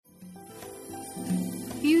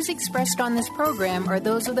Views expressed on this program are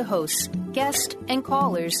those of the hosts, guests, and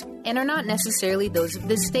callers, and are not necessarily those of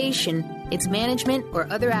this station, its management, or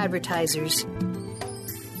other advertisers.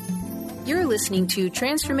 You're listening to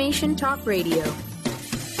Transformation Talk Radio.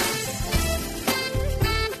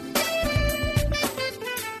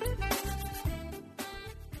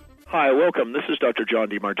 Hi, welcome. This is Dr. John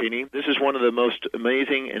DeMartini. This is one of the most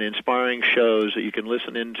amazing and inspiring shows that you can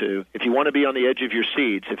listen into. If you want to be on the edge of your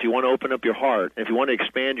seats, if you want to open up your heart, if you want to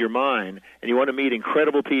expand your mind, and you want to meet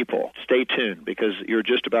incredible people, stay tuned because you're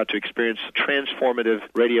just about to experience a transformative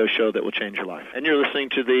radio show that will change your life. And you're listening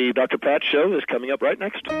to the Dr. Pat Show that's coming up right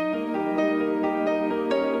next.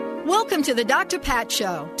 Welcome to the Dr. Pat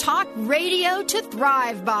Show. Talk radio to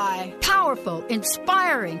thrive by. Powerful,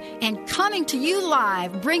 inspiring, and coming to you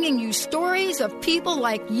live, bringing you stories of people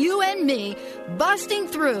like you and me, busting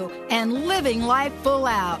through and living life full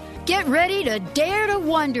out. Get ready to dare to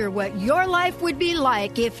wonder what your life would be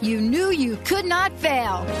like if you knew you could not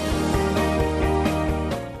fail.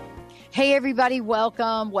 Hey, everybody,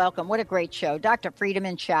 welcome. What a great show. Dr.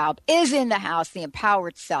 Friedemann Schaub is in the house, the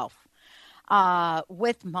empowered self.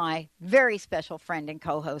 With my very special friend and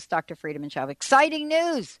co-host, Dr. Friedemann Schaub. Exciting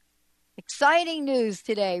news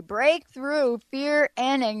today. Breakthrough fear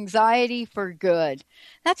and anxiety for good.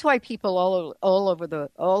 That's why people all over the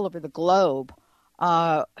globe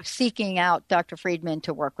seeking out Dr. Friedemann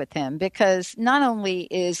to work with him, because not only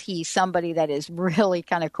is he somebody that is really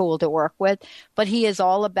kind of cool to work with, but he is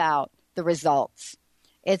all about the results.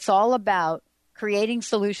 It's all about creating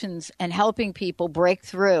solutions and helping people break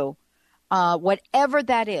through whatever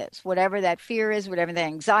that is, whatever that fear is, whatever the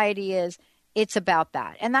anxiety is, it's about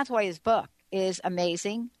that. And that's why his book is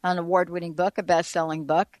amazing, an award-winning book, a best-selling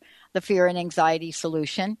book, The Fear and Anxiety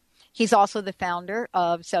Solution. He's also the founder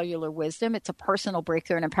of Cellular Wisdom. It's a personal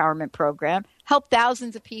breakthrough and empowerment program. Help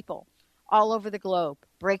thousands of people all over the globe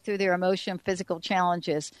break through their emotional and physical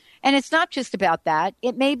challenges. And it's not just about that.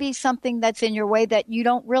 It may be something that's in your way that you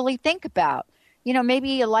don't really think about. You know,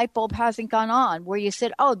 maybe a light bulb hasn't gone on where you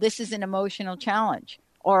said, oh, this is an emotional challenge,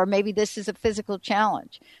 or maybe this is a physical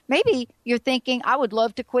challenge. Maybe you're thinking, I would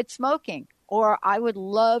love to quit smoking, or I would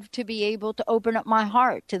love to be able to open up my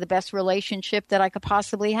heart to the best relationship that I could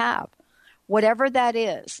possibly have. Whatever that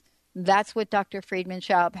is, that's what Dr. Friedemann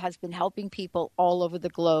Schaub has been helping people all over the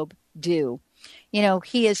globe do. You know,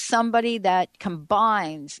 he is somebody that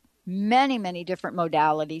combines many, many different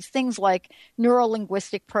modalities, things like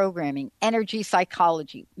neuro-linguistic programming, energy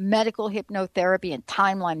psychology, medical hypnotherapy, and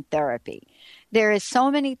timeline therapy. There is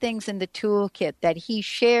so many things in the toolkit that he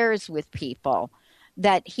shares with people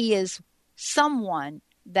that he is someone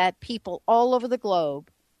that people all over the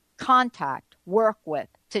globe contact, work with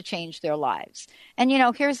to change their lives. And, you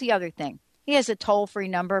know, here's the other thing. He has a toll-free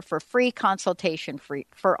number for free consultation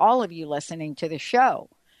for all of you listening to the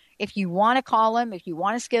show. If you want to call him, if you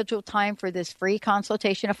want to schedule time for this free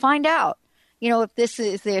consultation to find out, you know, if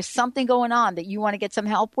there's something going on that you want to get some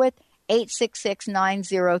help with,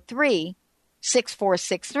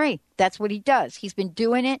 866-903-6463. That's what he does. He's been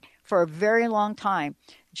doing it for a very long time,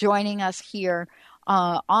 joining us here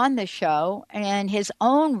on the show and his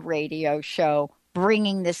own radio show,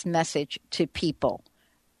 bringing this message to people.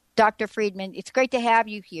 Dr. Friedemann, it's great to have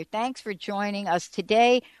you here. Thanks for joining us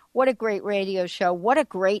today. What a great radio show. What a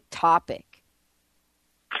great topic.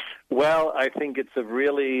 Well, I think it's a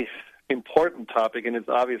really important topic, and it's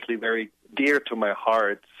obviously very dear to my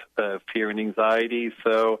heart, fear and anxiety.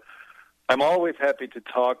 So I'm always happy to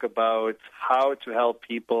talk about how to help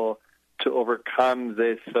people to overcome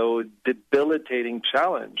this so debilitating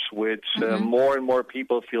challenge, which more and more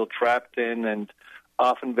people feel trapped in and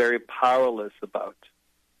often very powerless about.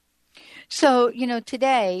 So, you know,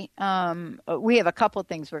 today we have a couple of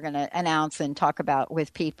things we're going to announce and talk about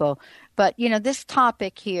with people. But, you know, this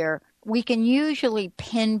topic here, we can usually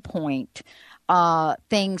pinpoint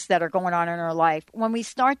things that are going on in our life when we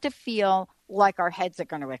start to feel like our heads are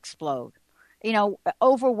going to explode. You know,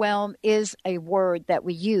 overwhelm is a word that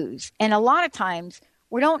we use. And a lot of times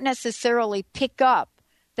we don't necessarily pick up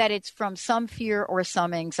that it's from some fear or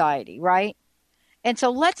some anxiety, right? And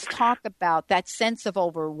so let's talk about that sense of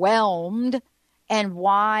overwhelmed and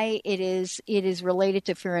why it is related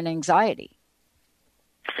to fear and anxiety.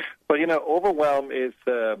 Well, you know, overwhelm is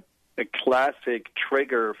a classic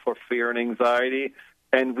trigger for fear and anxiety,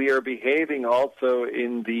 and we are behaving also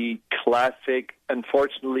in the classic,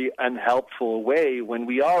 unfortunately unhelpful way when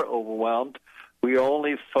we are overwhelmed. We are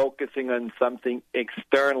only focusing on something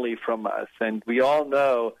externally from us, and we all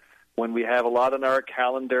know when we have a lot on our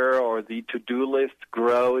calendar or the to-do list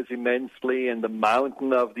grows immensely and the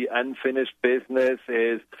mountain of the unfinished business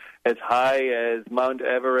is as high as Mount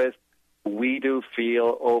Everest, we do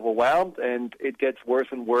feel overwhelmed, and it gets worse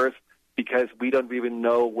and worse because we don't even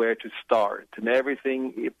know where to start. And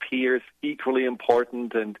everything appears equally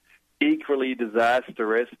important and equally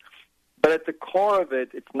disastrous. But at the core of it,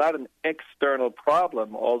 it's not an external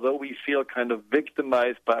problem, although we feel kind of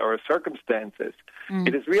victimized by our circumstances.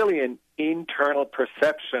 It is really an internal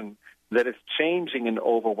perception that is changing in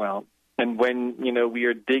overwhelm. And when, we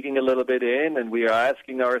are digging a little bit in and we are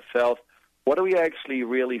asking ourselves, what are we actually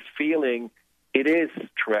really feeling? It is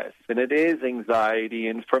stress and it is anxiety.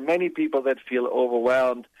 And for many people that feel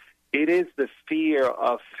overwhelmed, it is the fear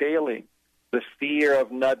of failing, the fear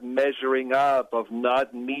of not measuring up, of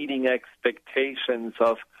not meeting expectations,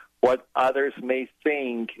 of what others may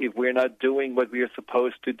think if we're not doing what we are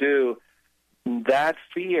supposed to do. That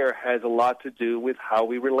fear has a lot to do with how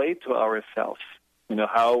we relate to ourselves,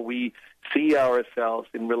 how we see ourselves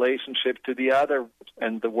in relationship to the other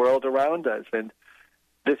and the world around us. And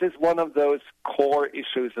this is one of those core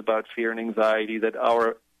issues about fear and anxiety, that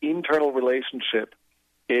our internal relationship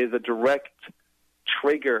is a direct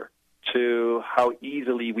trigger to how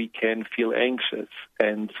easily we can feel anxious.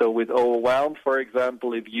 And so with overwhelm, for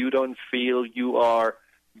example, if you don't feel you are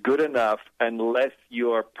good enough unless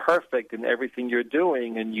you are perfect in everything you're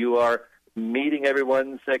doing and you are meeting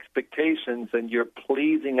everyone's expectations and you're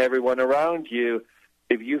pleasing everyone around you,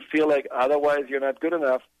 if you feel like otherwise you're not good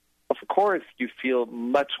enough, of course you feel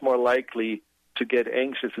much more likely to get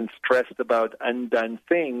anxious and stressed about undone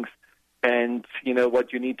things. And,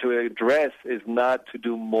 what you need to address is not to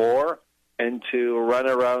do more and to run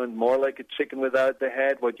around more like a chicken without the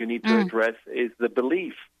head. What you need to address is the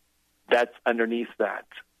belief that's underneath that.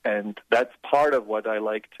 And that's part of what I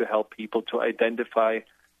like to help people to identify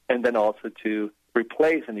and then also to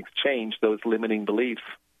replace and exchange those limiting beliefs.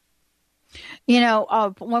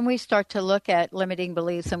 When we start to look at limiting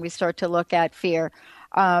beliefs and we start to look at fear,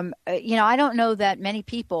 I don't know that many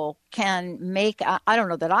people can I don't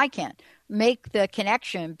know that I can make the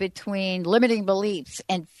connection between limiting beliefs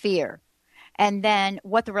and fear, and then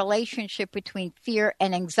what the relationship between fear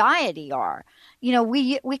and anxiety are.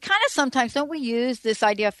 We kind of sometimes, don't we use this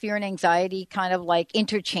idea of fear and anxiety kind of like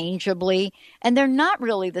interchangeably, and they're not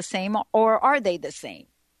really the same, or are they the same?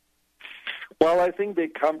 Well, I think they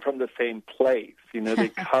come from the same place. They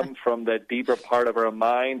come from that deeper part of our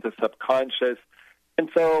mind, the subconscious. And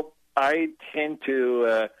so I tend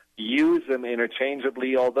to use them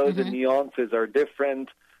interchangeably, although the nuances are different.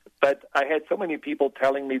 But I had so many people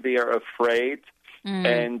telling me they are afraid,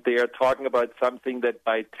 and they are talking about something that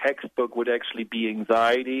by textbook would actually be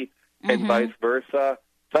anxiety, and vice versa.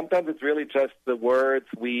 Sometimes it's really just the words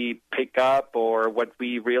we pick up or what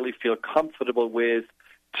we really feel comfortable with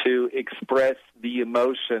to express the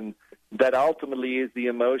emotion that ultimately is the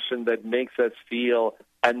emotion that makes us feel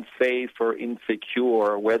unsafe or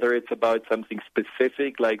insecure, whether it's about something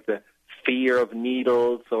specific like the fear of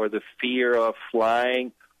needles or the fear of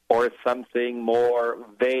flying, or something more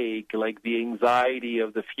vague like the anxiety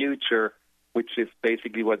of the future, which is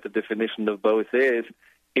basically what the definition of both is.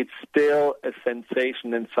 It's still a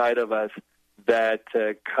sensation inside of us that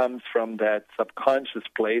comes from that subconscious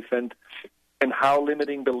place. And how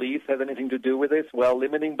limiting beliefs have anything to do with this? Well,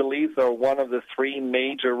 limiting beliefs are one of the three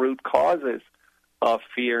major root causes of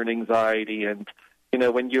fear and anxiety. And,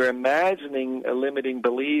 when you're imagining a limiting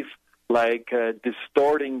belief like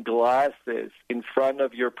distorting glasses in front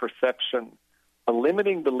of your perception, a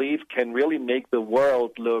limiting belief can really make the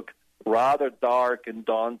world look rather dark and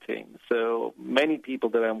daunting. So many people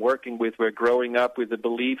that I'm working with were growing up with the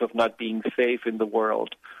belief of not being safe in the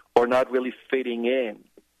world or not really fitting in.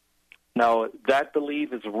 Now, that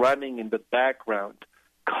belief is running in the background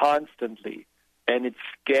constantly, and it's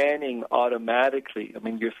scanning automatically.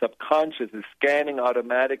 Your subconscious is scanning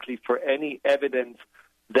automatically for any evidence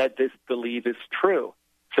that this belief is true.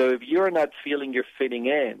 So if you're not feeling you're fitting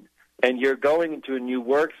in, and you're going into a new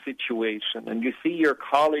work situation, and you see your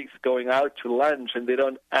colleagues going out to lunch, and they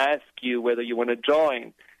don't ask you whether you want to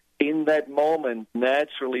join, in that moment,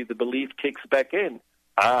 naturally the belief kicks back in.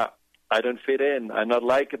 I don't fit in. I'm not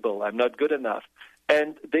likable. I'm not good enough.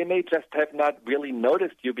 And they may just have not really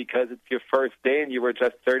noticed you because it's your first day and you were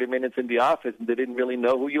just 30 minutes in the office and they didn't really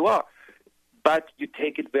know who you are. But you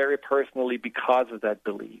take it very personally because of that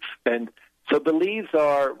belief. And so beliefs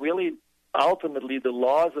are really ultimately the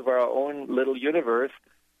laws of our own little universe,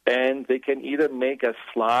 and they can either make us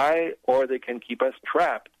fly or they can keep us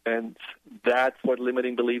trapped. And that's what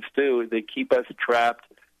limiting beliefs do. They keep us trapped,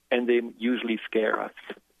 and they usually scare us.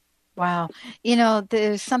 Wow.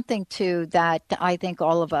 There's something too that I think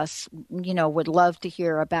all of us, would love to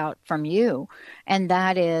hear about from you. And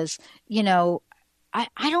that is,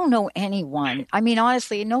 I don't know anyone. I mean,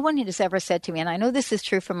 honestly, no one has ever said to me, and I know this is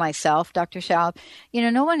true for myself, Dr. Schaub,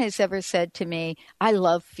 no one has ever said to me, I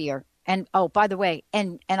love fear. And, oh, by the way,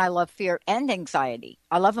 and I love fear and anxiety.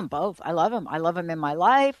 I love them both. I love them. I love them in my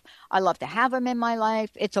life. I love to have them in my life.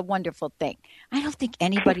 It's a wonderful thing. I don't think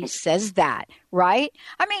anybody says that, right?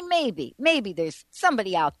 I mean, maybe there's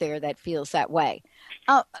somebody out there that feels that way.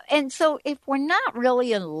 And so if we're not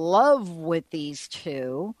really in love with these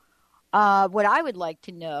two, what I would like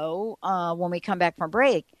to know when we come back from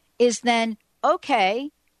break is then, okay,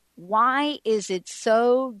 why is it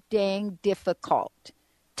so dang difficult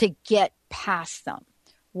to get past them?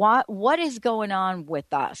 What is going on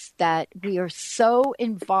with us that we are so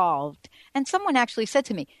involved? And someone actually said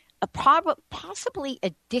to me, possibly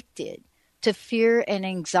addicted to fear and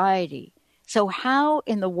anxiety. So how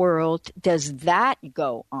in the world does that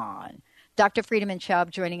go on? Dr. Friedemann Schaub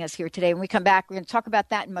joining us here today. When we come back, we're going to talk about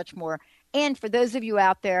that and much more. And for those of you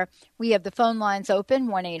out there, we have the phone lines open,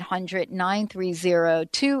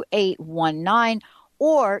 1-800-930-2819.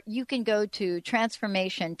 Or you can go to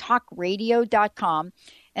transformationtalkradio.com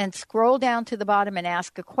and scroll down to the bottom and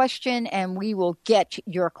ask a question, and we will get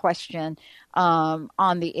your question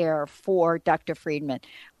on the air for Dr. Friedemann.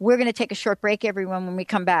 We're going to take a short break, everyone, when we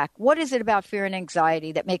come back. What is it about fear and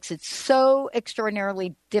anxiety that makes it so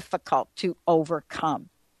extraordinarily difficult to overcome?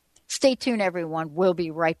 Stay tuned, everyone. We'll be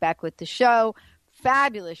right back with the show.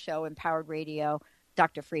 Fabulous show, Empowered Radio,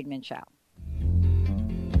 Dr. Friedemann Schaub.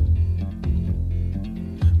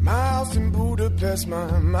 My house in Budapest,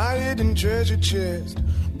 my hidden treasure chest,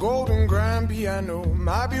 golden grand piano,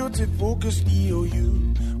 my beauty focused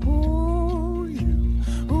EOU.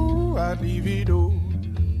 Ooh, I'd leave it all.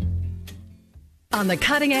 On the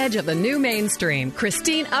cutting edge of the new mainstream,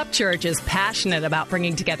 Christine Upchurch is passionate about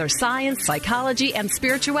bringing together science, psychology, and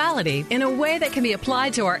spirituality in a way that can be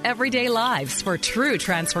applied to our everyday lives for true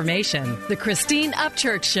transformation. The Christine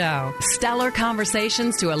Upchurch Show, stellar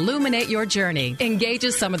conversations to illuminate your journey,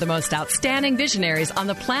 engages some of the most outstanding visionaries on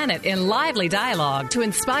the planet in lively dialogue to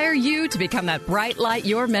inspire you to become that bright light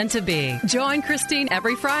you're meant to be. Join Christine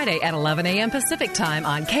every Friday at 11 a.m. Pacific Time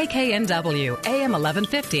on KKNW, AM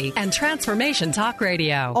 1150, and Transformation Talk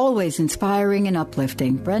Radio. Always inspiring and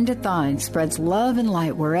uplifting, Brenda Thine spreads love and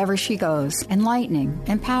light wherever she goes. Enlightening,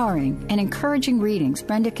 empowering, and encouraging readings,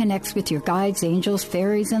 Brenda connects with your guides, angels,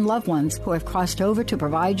 fairies, and loved ones who have crossed over to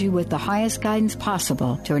provide you with the highest guidance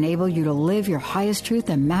possible to enable you to live your highest truth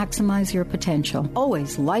and maximize your potential.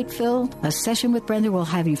 Always light-filled, a session with Brenda will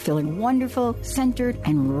have you feeling wonderful, centered,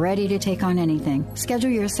 and ready to take on anything. Schedule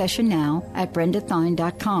your session now at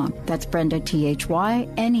BrendaThine.com. That's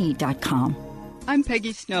BrendaThyne.com. I'm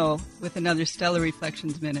Peggy Snow with another Stellar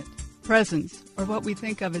Reflections Minute. Presence, or what we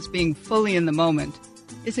think of as being fully in the moment,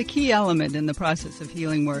 is a key element in the process of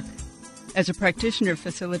healing work. As a practitioner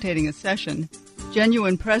facilitating a session,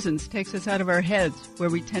 genuine presence takes us out of our heads, where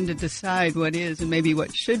we tend to decide what is and maybe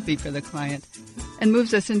what should be for the client, and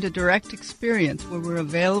moves us into direct experience, where we're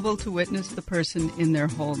available to witness the person in their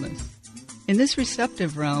wholeness. In this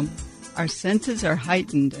receptive realm, our senses are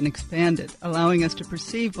heightened and expanded, allowing us to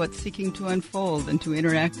perceive what's seeking to unfold and to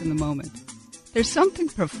interact in the moment. There's something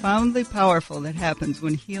profoundly powerful that happens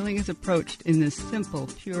when healing is approached in this simple,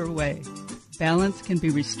 pure way. Balance can be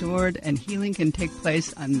restored and healing can take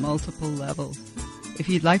place on multiple levels. If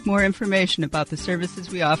you'd like more information about the services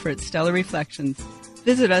we offer at Stellar Reflections,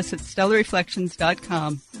 visit us at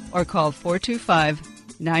stellarreflections.com or call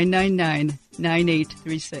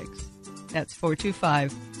 425-999-9836. That's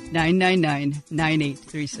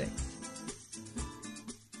 425-999-9836.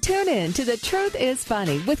 Tune in to The Truth is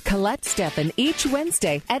Funny with Colette Steffen each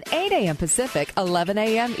Wednesday at 8 a.m. Pacific, 11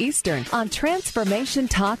 a.m. Eastern on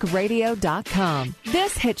TransformationTalkRadio.com.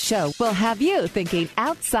 This hit show will have you thinking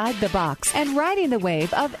outside the box and riding the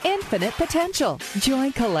wave of infinite potential.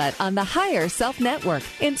 Join Colette on the Higher Self Network,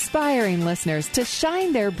 inspiring listeners to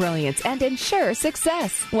shine their brilliance and ensure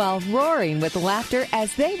success while roaring with laughter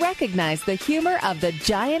as they recognize the humor of the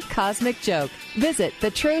giant cosmic joke. Visit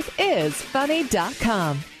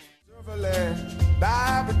thetruthисfunny.com.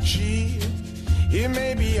 It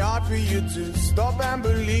may be hard for you to stop and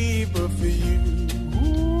believe, but for you,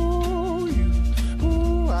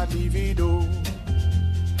 I'd leave it all.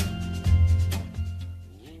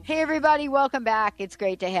 Hey, everybody, welcome back. It's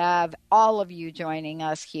great to have all of you joining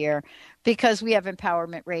us here because we have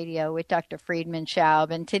Empowerment Radio with Dr. Friedemann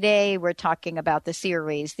Schaub, and today we're talking about the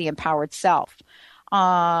series, The Empowered Self.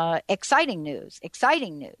 Exciting news.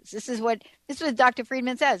 This is what Dr.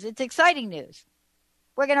 Friedemann says. It's exciting news.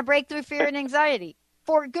 We're going to break through fear and anxiety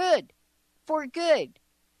for good.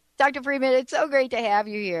 Dr. Friedemann, it's so great to have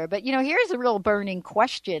you here. But, here's a real burning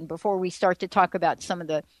question before we start to talk about some of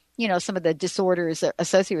the disorders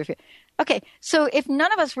associated with it. Okay, so if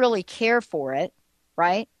none of us really care for it,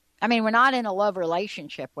 right? I mean, we're not in a love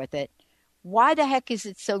relationship with it. Why the heck is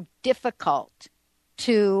it so difficult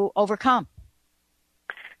to overcome?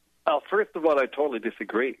 Well, first of all, I totally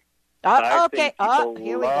disagree. I think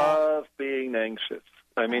people love being anxious.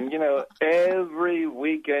 I mean, every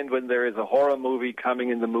weekend when there is a horror movie coming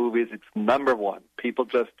in the movies, it's number one. People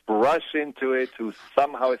just rush into it to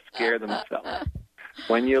somehow scare themselves.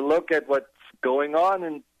 When you look at what's going on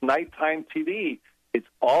in nighttime TV, it's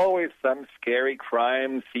always some scary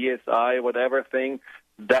crime, CSI, whatever thing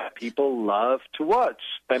that people love to watch.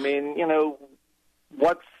 I mean,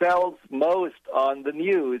 what sells most on the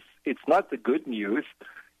news, it's not the good news.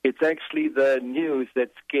 It's actually the news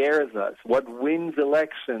that scares us. What wins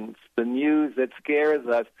elections, the news that scares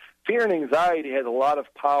us. Fear and anxiety has a lot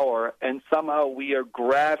of power, and somehow we are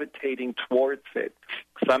gravitating towards it.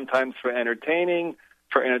 Sometimes for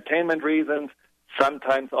entertainment reasons,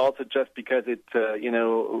 sometimes also just because it,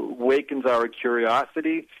 wakens our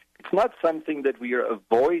curiosity. It's not something that we are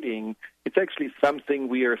avoiding. It's actually something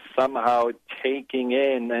we are somehow taking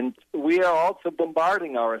in, and we are also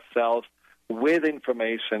bombarding ourselves with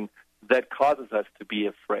information that causes us to be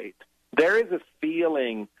afraid. There is a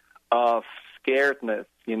feeling of scaredness,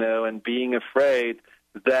 and being afraid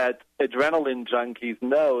that adrenaline junkies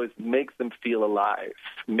know makes them feel alive,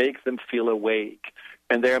 makes them feel awake.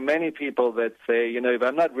 And there are many people that say, if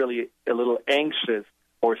I'm not really a little anxious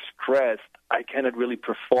or stressed, I cannot really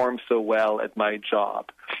perform so well at my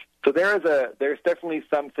job. So there's definitely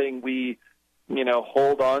something we,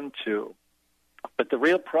 hold on to. But the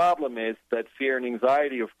real problem is that fear and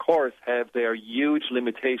anxiety, of course, have their huge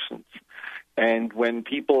limitations. And when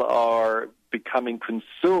people are becoming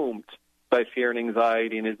consumed by fear and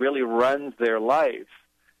anxiety, and it really runs their life,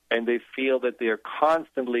 and they feel that they are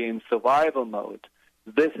constantly in survival mode,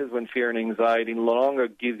 this is when fear and anxiety no longer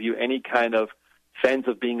gives you any kind of sense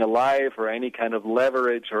of being alive or any kind of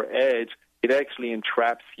leverage or edge. It actually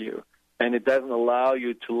entraps you, and it doesn't allow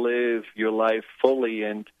you to live your life fully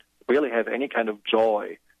and really have any kind of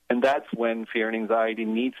joy. And that's when fear and anxiety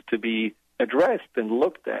needs to be addressed and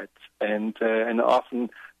looked at. And often,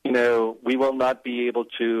 we will not be able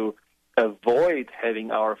to avoid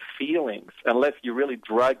having our feelings unless you really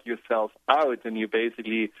drag yourself out and you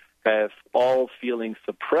basically have all feelings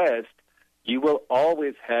suppressed. You will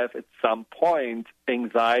always have at some point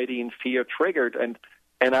anxiety and fear triggered. And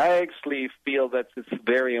I actually feel that it's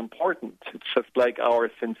very important. It's just like our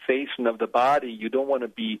sensation of the body. You don't want to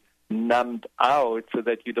be numbed out so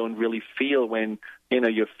that you don't really feel when,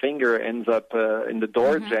 your finger ends up in the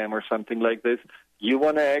door jam or something like this. You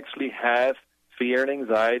want to actually have fear and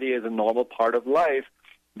anxiety as a normal part of life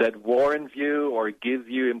that warns you or gives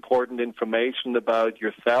you important information about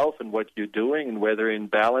yourself and what you're doing and whether in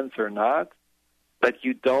balance or not. But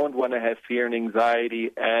you don't want to have fear and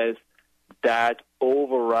anxiety as that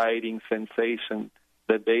overriding sensation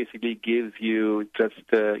that basically gives you just,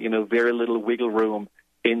 very little wiggle room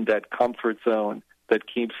in that comfort zone that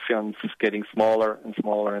keeps things getting smaller and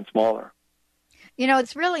smaller and smaller.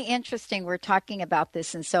 It's really interesting. We're talking about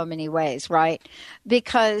this in so many ways, right?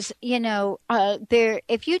 Because,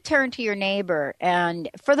 if you turn to your neighbor, and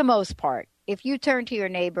for the most part, if you turn to your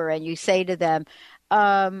neighbor and you say to them,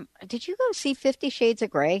 did you go see 50 Shades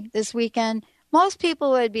of Grey this weekend? Most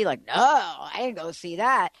people would be like, no, I didn't go see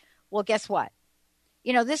that. Well, guess what?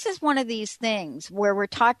 This is one of these things where we're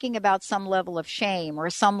talking about some level of shame or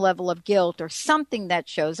some level of guilt or something that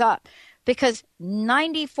shows up. Because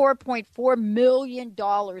 $94.4 million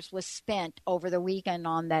was spent over the weekend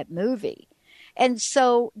on that movie. And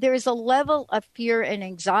so there's a level of fear and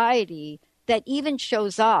anxiety that even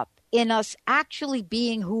shows up in us actually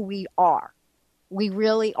being who we are. We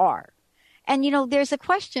really are. And, there's a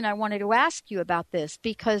question I wanted to ask you about this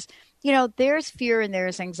because, there's fear and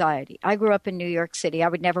there's anxiety. I grew up in New York City. I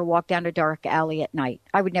would never walk down a dark alley at night.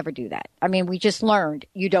 I would never do that. I mean, we just learned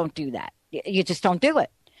you don't do that. You just don't do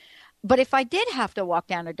it. But if I did have to walk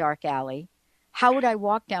down a dark alley, how would I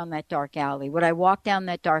walk down that dark alley? Would I walk down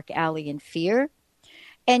that dark alley in fear?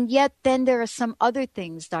 And yet then there are some other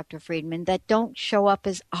things, Dr. Friedemann, that don't show up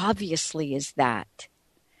as obviously as that.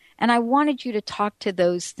 And I wanted you to talk to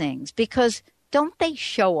those things because don't they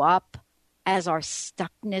show up as our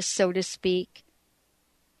stuckness, so to speak?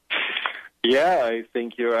 Yeah, I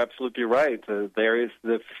think you're absolutely right. There is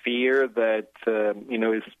the fear that,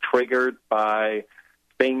 is triggered by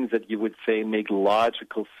things that you would say make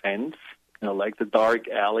logical sense, like the dark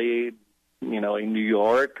alley, in New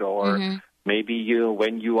York or Maybe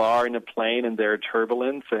when you are in a plane and there's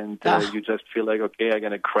turbulence and you just feel like, okay, I'm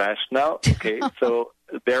going to crash now. Okay, so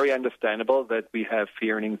very understandable that we have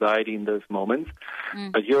fear and anxiety in those moments.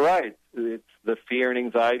 But you're right. It's the fear and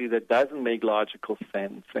anxiety that doesn't make logical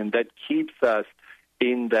sense and that keeps us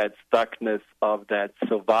in that stuckness of that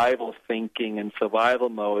survival thinking and survival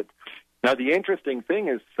mode. Now, the interesting thing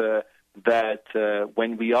is that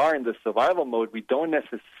when we are in the survival mode, we don't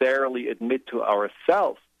necessarily admit to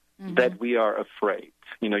ourselves that we are afraid.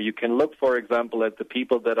 You can look, for example, at the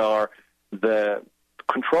people that are the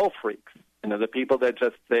control freaks, the people that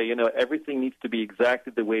just say, everything needs to be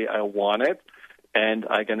exactly the way I want it, and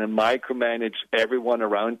I'm going to micromanage everyone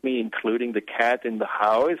around me, including the cat in the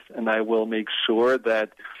house, and I will make sure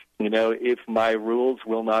that, if my rules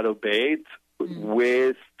will not obey it,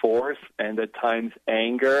 with force and at times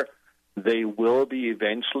anger, they will be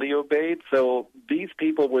eventually obeyed. So these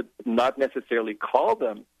people would not necessarily call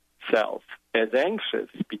themselves as anxious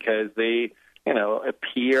because they,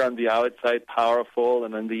 appear on the outside powerful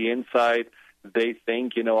and on the inside they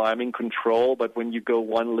think, I'm in control. But when you go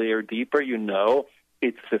one layer deeper,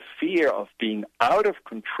 it's the fear of being out of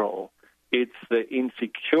control. It's the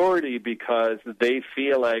insecurity because they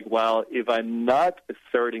feel like, well, if I'm not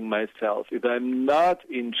asserting myself, if I'm not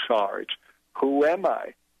in charge, who am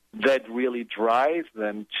I? That really drives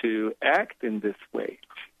them to act in this way.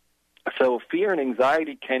 So fear and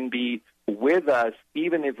anxiety can be with us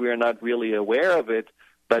even if we are not really aware of it.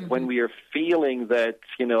 But when we are feeling that,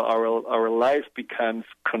 our life becomes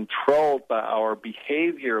controlled by our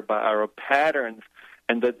behavior, by our patterns,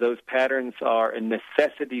 and that those patterns are a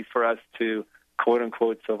necessity for us to,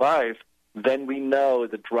 quote-unquote, survive, then we know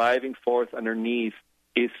the driving force underneath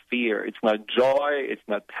is fear. It's not joy, it's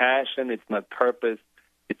not passion, it's not purpose,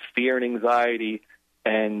 it's fear and anxiety,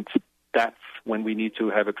 and that's when we need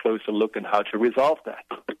to have a closer look at how to resolve that.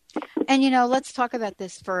 And, let's talk about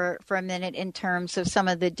this for a minute in terms of some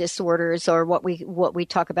of the disorders or what we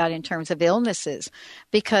talk about in terms of illnesses.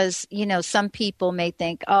 Because, some people may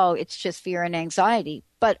think, oh, it's just fear and anxiety.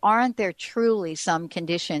 But aren't there truly some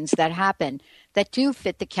conditions that happen that do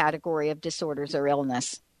fit the category of disorders or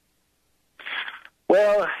illness?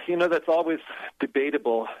 Well, that's always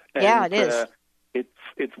debatable. And, yeah, it is.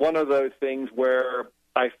 It's one of those things where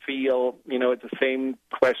I feel, it's the same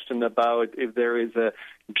question about if there is a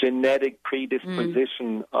genetic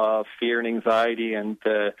predisposition of fear and anxiety and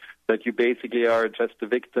that you basically are just a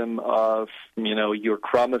victim of, your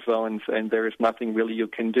chromosomes and there is nothing really you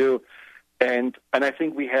can do. And I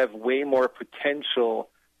think we have way more potential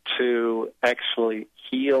to actually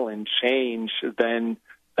heal and change than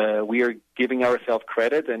we are giving ourselves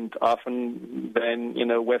credit, and often then,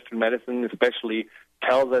 Western medicine especially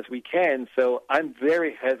tells us we can. So I'm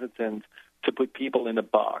very hesitant to put people in a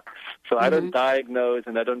box. So I don't diagnose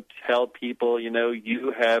and I don't tell people,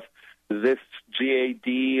 you have this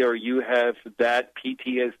GAD or you have that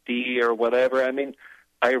PTSD or whatever. I mean,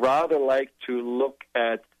 I rather like to look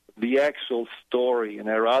at the actual story, and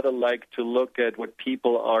I rather like to look at what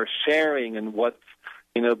people are sharing and what's,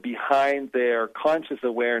 behind their conscious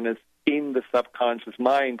awareness in the subconscious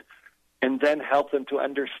mind, and then help them to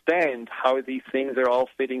understand how these things are all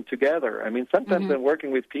fitting together. I mean, sometimes I'm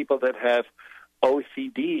working with people that have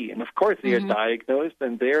OCD, and of course they are diagnosed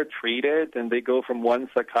and they're treated, and they go from one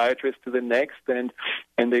psychiatrist to the next, and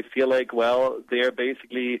they feel like, well, they're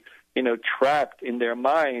basically, trapped in their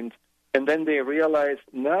mind. And then they realize,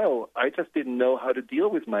 no, I just didn't know how to deal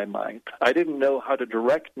with my mind. I didn't know how to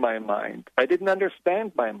direct my mind. I didn't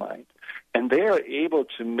understand my mind. And they are able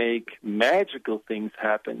to make magical things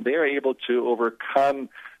happen. They are able to overcome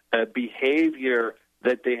a behavior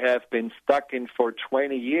that they have been stuck in for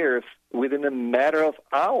 20 years within a matter of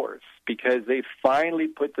hours, because they finally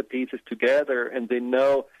put the pieces together and they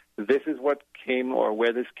know this is what came or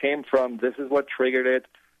where this came from, this is what triggered it,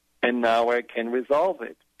 and now I can resolve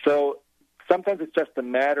it. So sometimes it's just a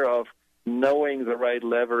matter of knowing the right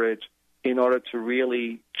leverage in order to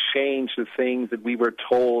really change the things that we were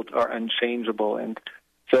told are unchangeable. And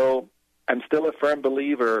so I'm still a firm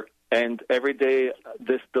believer, and every day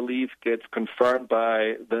this belief gets confirmed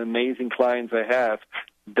by the amazing clients I have,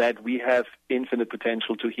 that we have infinite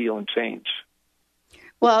potential to heal and change.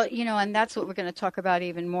 Well, and that's what we're going to talk about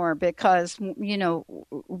even more, because,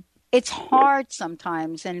 it's hard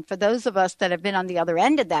sometimes. And for those of us that have been on the other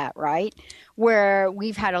end of that, right, where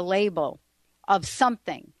we've had a label of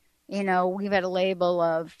something, we've had a label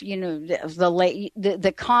of,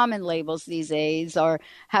 the common labels these days are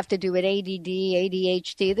have to do with ADD,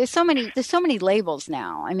 ADHD. There's so many labels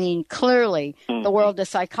now. I mean, clearly the world of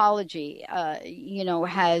psychology,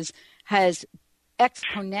 has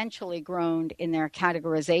exponentially grown in their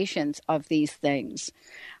categorizations of these things.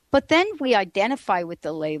 But then we identify with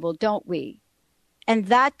the label, don't we? And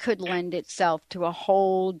that could lend itself to a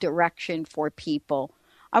whole direction for people.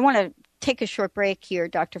 I want to take a short break here,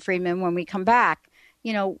 Dr. Friedemann. When we come back,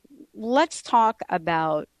 let's talk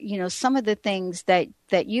about, some of the things that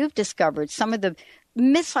you've discovered, some of the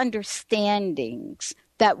misunderstandings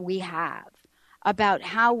that we have about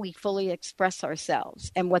how we fully express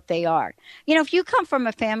ourselves and what they are. If you come from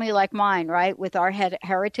a family like mine, right, with our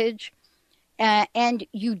heritage, and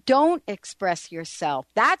you don't express yourself,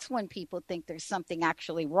 that's when people think there's something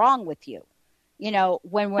actually wrong with you.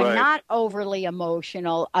 When we're not overly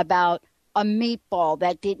emotional about a meatball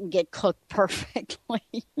that didn't get cooked perfectly.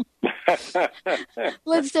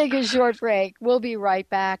 Let's take a short break. We'll be right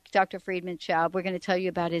back. Dr. Friedemann Schaub, we're going to tell you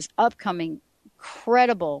about his upcoming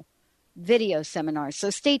incredible video seminar. So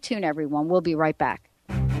stay tuned, everyone. We'll be right back.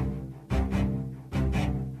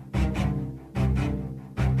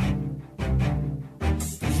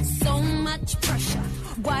 So much pressure.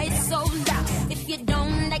 Why it's so loud? If you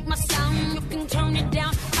don't like my sound, you can turn it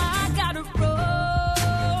down. I got a road,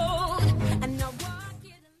 and I walk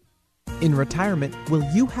it alone. In retirement, will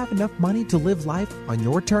you have enough money to live life on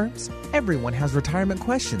your terms? Everyone has retirement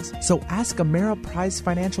questions, so ask Ameriprise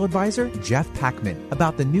financial advisor Jeff Packman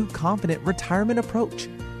about the new Confident Retirement Approach.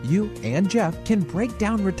 You and Jeff can break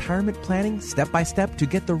down retirement planning step by step to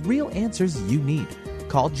get the real answers you need.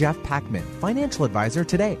 Call Jeff Packman, financial advisor,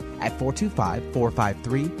 today at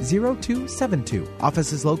 425-453-0272.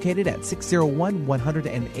 Office is located at 601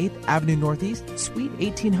 108th Avenue Northeast, Suite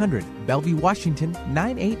 1800, Bellevue, Washington,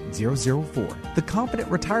 98004. The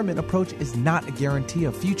Confident Retirement Approach is not a guarantee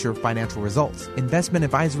of future financial results. Investment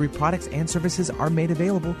advisory products and services are made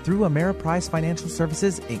available through Ameriprise Financial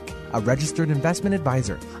Services, Inc., a registered investment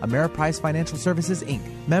advisor. Ameriprise Financial Services, Inc.,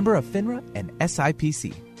 member of FINRA and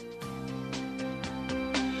SIPC.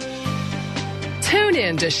 Tune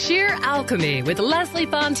in to Sheer Alchemy with Leslie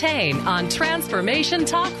Fontaine on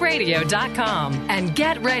TransformationTalkRadio.com and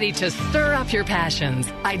get ready to stir up your passions,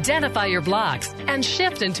 identify your blocks, and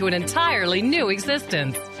shift into an entirely new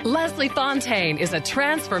existence. Leslie Fontaine is a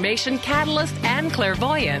transformation catalyst and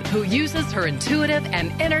clairvoyant who uses her intuitive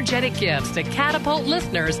and energetic gifts to catapult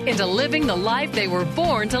listeners into living the life they were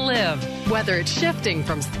born to live. Whether it's shifting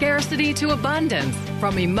from scarcity to abundance,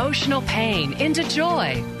 from emotional pain into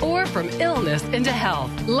joy, or from illness into health,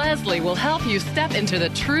 Leslie will help you step into the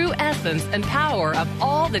true essence and power of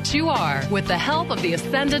all that you are with the help of the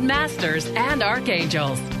Ascended Masters and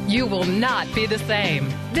Archangels. You will not be the same.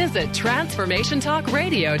 Visit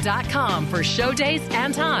TransformationTalkRadio.com for show dates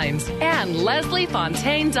and times and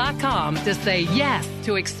LeslieFontaine.com to say yes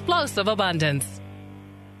to explosive abundance.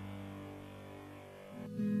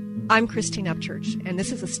 I'm Christine Upchurch, and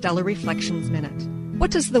this is a Stellar Reflections Minute.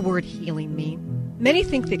 What does the word healing mean? Many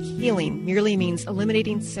think that healing merely means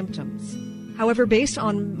eliminating symptoms. However, based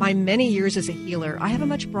on my many years as a healer, I have a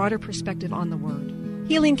much broader perspective on the word.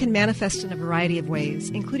 Healing can manifest in a variety of ways,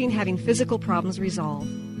 including having physical problems resolved,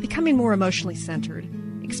 becoming more emotionally centered,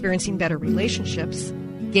 experiencing better relationships,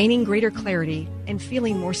 gaining greater clarity, and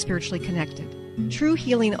feeling more spiritually connected. True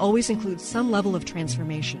healing always includes some level of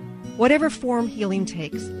transformation. Whatever form healing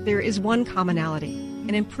takes, there is one commonality,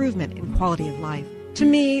 an improvement in quality of life. To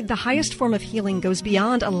me, the highest form of healing goes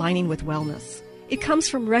beyond aligning with wellness. It comes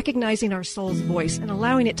from recognizing our soul's voice and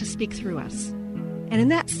allowing it to speak through us. And in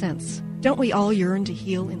that sense, don't we all yearn to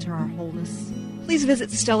heal into our wholeness? Please visit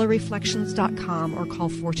StellarReflections.com or call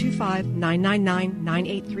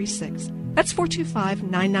 425-999-9836. That's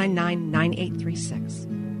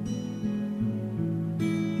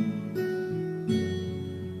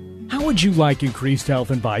 425-999-9836. How would you like increased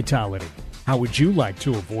health and vitality? How would you like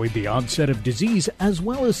to avoid the onset of disease as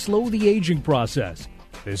well as slow the aging process?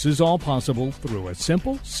 This is all possible through a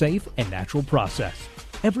simple, safe, and natural process.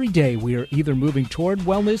 Every day we are either moving toward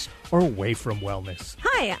wellness or away from wellness.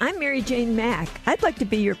 Hi, I'm Mary Jane Mack. I'd like to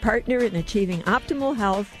be your partner in achieving optimal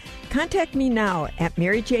health. Contact me now at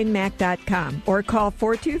maryjanemack.com or call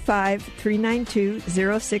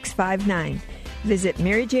 425-392-0659. Visit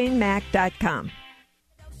maryjanemack.com.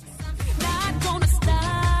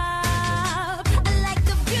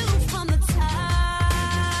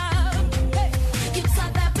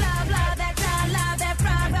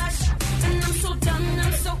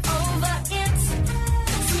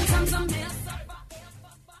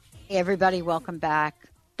 Hey everybody, welcome back.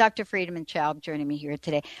 Dr. Friedemann Schaub joining me here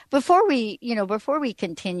today. Before we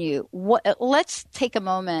continue, let's take a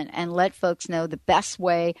moment and let folks know the best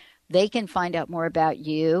way they can find out more about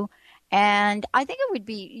you. And I think it would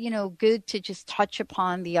be, good to just touch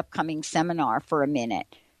upon the upcoming seminar for a minute.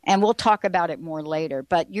 And we'll talk about it more later.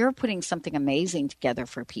 But you're putting something amazing together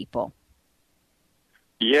for people.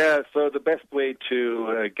 Yeah, so the best way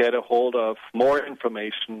to get a hold of more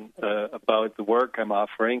information about the work I'm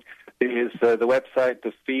offering is the website,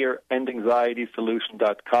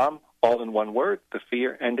 thefearandanxietysolution.com, all in one word,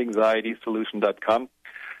 thefearandanxietysolution.com.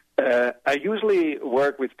 I usually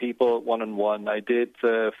work with people one-on-one. I did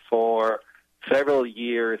for several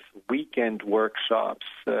years weekend workshops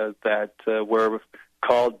that were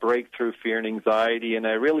called Breakthrough Fear and Anxiety, and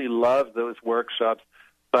I really love those workshops.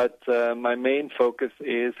 But my main focus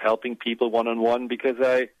is helping people one-on-one because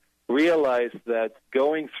I realized that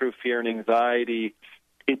going through fear and anxiety,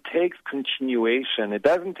 it takes continuation. It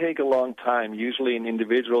doesn't take a long time. Usually in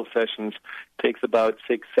individual sessions, it takes about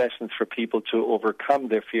 6 sessions for people to overcome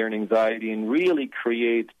their fear and anxiety and really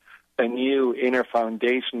create a new inner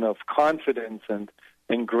foundation of confidence and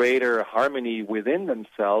greater harmony within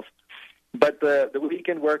themselves. But the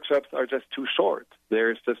weekend workshops are just too short.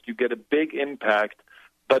 You get a big impact,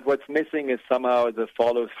 but what's missing is somehow the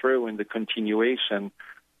follow-through and the continuation.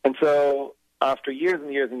 And so after years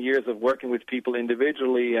and years and years of working with people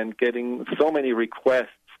individually and getting so many requests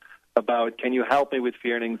about, can you help me with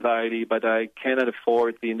fear and anxiety, but I cannot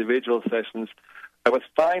afford the individual sessions, I was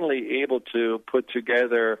finally able to put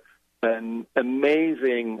together an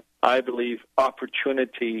amazing, I believe,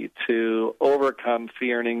 opportunity to overcome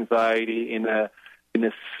fear and anxiety in a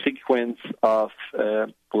sequence of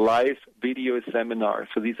live video seminars.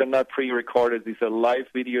 So these are not pre-recorded. These are live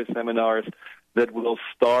video seminars that will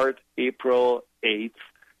start April 8th,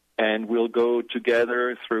 and we'll go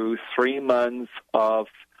together through 3 months of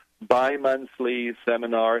bi-monthly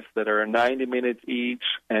seminars that are 90 minutes each,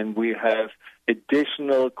 and we have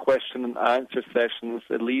additional question and answer sessions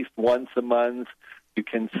at least once a month. You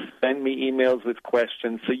can send me emails with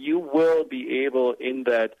questions. So you will be able, in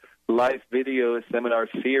that live video seminar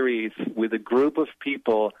series with a group of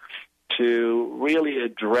people, to really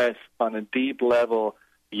address on a deep level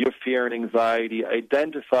your fear and anxiety,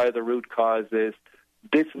 identify the root causes,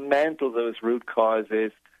 dismantle those root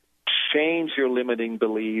causes, change your limiting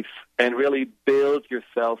beliefs, and really build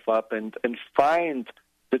yourself up and find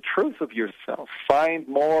the truth of yourself. Find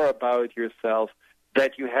more about yourself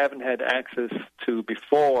that you haven't had access to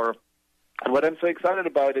before. And what I'm so excited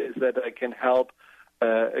about is that I can help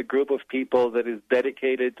a group of people that is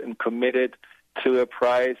dedicated and committed to a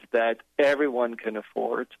price that everyone can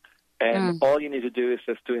afford. And all you need to do is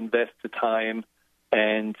just to invest the time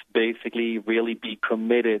and basically really be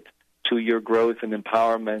committed to your growth and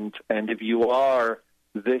empowerment. And if you are,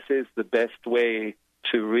 this is the best way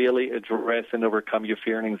to really address and overcome your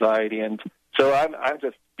fear and anxiety. And so I'm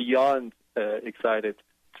just beyond excited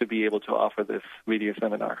to be able to offer this video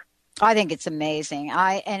seminar. I think it's amazing.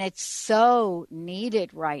 And it's so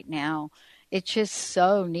needed right now. It's just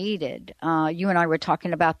so needed. You and I were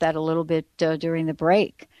talking about that a little bit during the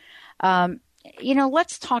break.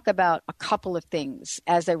 Let's talk about a couple of things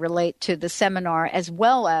as they relate to the seminar as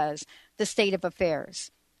well as the state of affairs.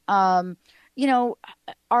 Are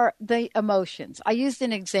the emotions. I used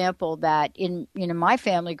an example that in my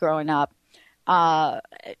family growing up,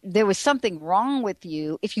 there was something wrong with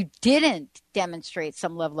you if you didn't demonstrate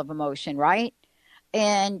some level of emotion, right?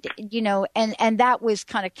 And and that was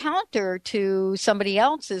kind of counter to somebody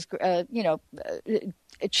else's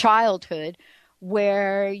childhood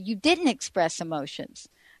where you didn't express emotions.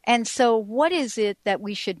 And so what is it that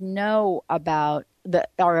we should know about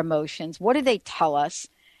our emotions? What do they tell us?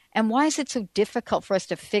 And why is it so difficult for us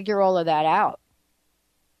to figure all of that out?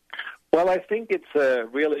 Well, I think it's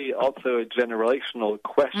really also a generational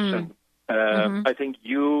question. I think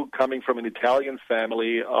you, coming from an Italian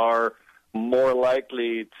family, are more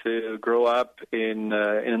likely to grow up in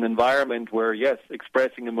an environment where, yes,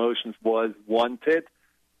 expressing emotions was wanted,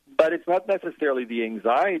 but it's not necessarily the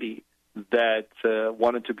anxiety that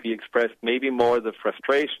wanted to be expressed, maybe more the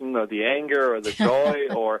frustration or the anger or the joy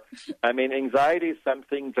anxiety is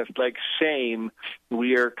something just like shame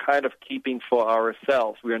we are kind of keeping for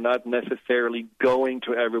ourselves. We are not necessarily going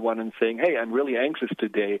to everyone and saying, hey, I'm really anxious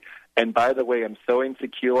today, and by the way, I'm so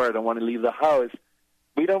insecure, I don't want to leave the house.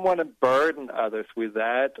 We don't want to burden others with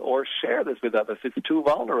that or share this with others. It's too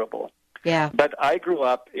vulnerable. Yeah. But I grew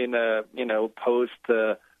up in a, post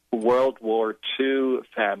World War II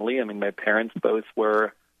family. I mean, my parents both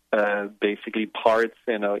were basically parts,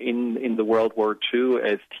 in the World War II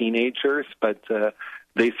as teenagers, but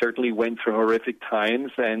they certainly went through horrific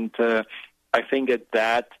times. And I think at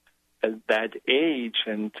that age,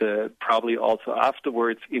 and probably also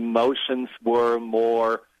afterwards, emotions were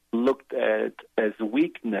more looked at as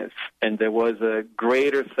weakness, and there was a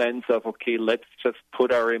greater sense of, okay, let's just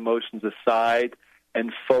put our emotions aside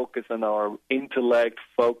and focus on our intellect,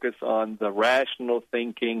 focus on the rational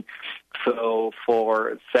thinking. So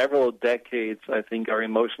for several decades, I think our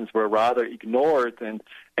emotions were rather ignored, and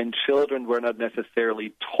children were not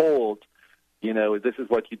necessarily told, this is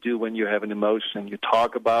what you do when you have an emotion. You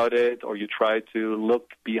talk about it, or you try to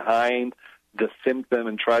look behind the symptom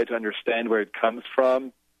and try to understand where it comes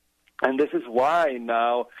from. And this is why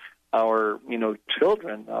now our,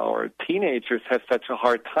 children, our teenagers have such a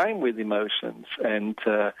hard time with emotions. And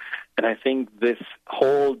I think this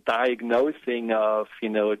whole diagnosing of,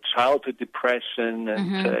 childhood depression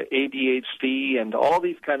and ADHD and all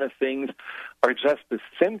these kind of things are just a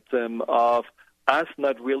symptom of us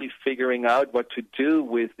not really figuring out what to do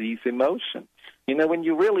with these emotions. When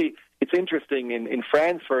you really, it's interesting, in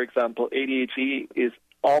France, for example, ADHD is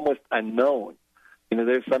almost unknown.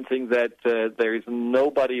 There's something that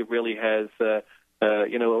nobody really has,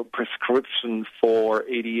 prescription for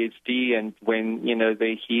ADHD. And when,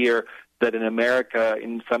 they hear that in America,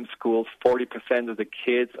 in some schools, 40% of the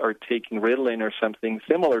kids are taking Ritalin or something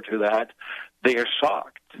similar to that, they are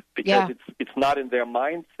shocked because it's not in their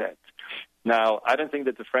mindset. Now, I don't think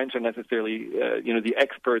that the French are necessarily, the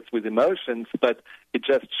experts with emotions, but it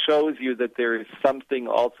just shows you that there is something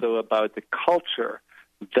also about the culture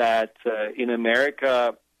that in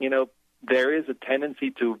America, there is a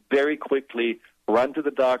tendency to very quickly run to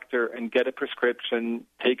the doctor and get a prescription,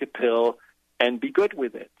 take a pill, and be good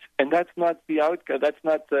with it. And that's not the outcome. That's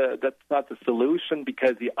not the solution,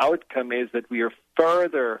 because the outcome is that we are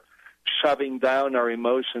further shoving down our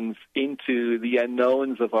emotions into the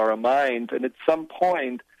unknowns of our mind, and at some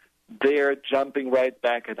point they're jumping right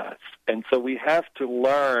back at us. And so we have to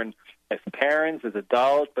learn as parents, as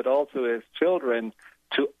adults, but also as children,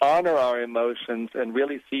 to honor our emotions and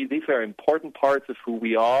really see these are important parts of who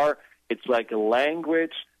we are. It's like a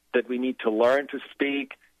language that we need to learn to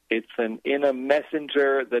speak. It's an inner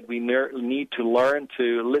messenger that we need to learn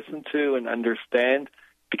to listen to and understand,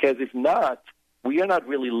 because if not, we are not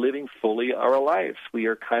really living fully our lives. We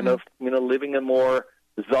are kind of, living a more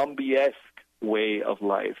zombie-esque way of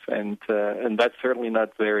life, and that's certainly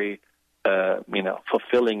not very,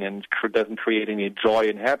 fulfilling, and doesn't create any joy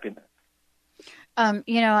and happiness.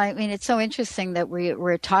 It's so interesting that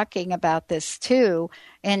we're talking about this too,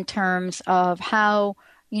 in terms of how,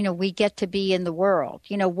 we get to be in the world.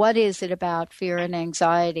 What is it about fear and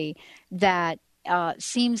anxiety that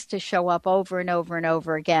seems to show up over and over and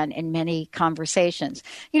over again in many conversations?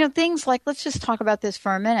 Things like, let's just talk about this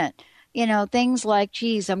for a minute. Things like,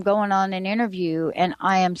 geez, I'm going on an interview and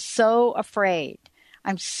I am so afraid.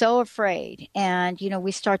 I'm so afraid. And,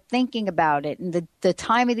 we start thinking about it, and the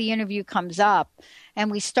time of the interview comes up and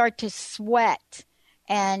we start to sweat.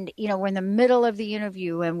 And, we're in the middle of the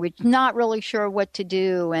interview and we're not really sure what to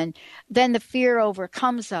do. And then the fear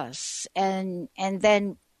overcomes us. And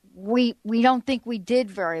then we don't think we did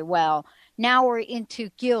very well. Now we're into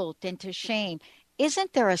guilt, into shame.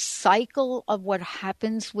 Isn't there a cycle of what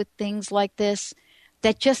happens with things like this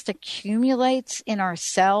that just accumulates in our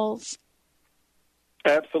cells?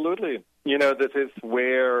 Absolutely. This is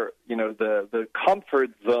where, the comfort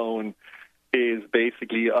zone is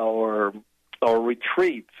basically our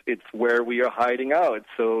retreat. It's where we are hiding out.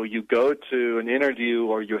 So you go to an interview,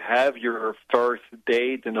 or you have your first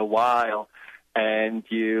date in a while, and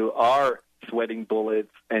you are sweating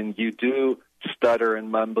bullets, and you do stutter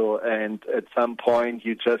and mumble, and at some point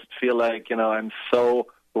you just feel like, I'm so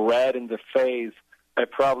red in the face, I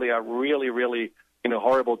probably are really, really,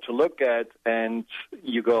 horrible to look at, and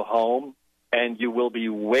you go home, and you will be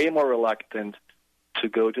way more reluctant to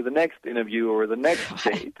go to the next interview or the next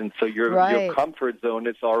date. And so your comfort zone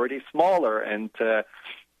is already smaller. And,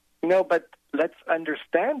 but let's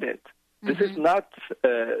understand it. This is not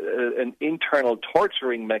an internal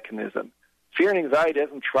torturing mechanism. Fear and anxiety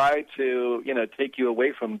doesn't try to, take you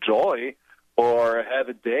away from joy or have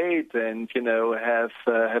a date and,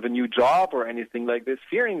 have a new job or anything like this.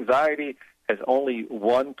 Fear and anxiety has only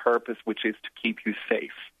one purpose, which is to keep you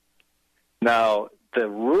safe. Now, the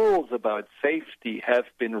rules about safety have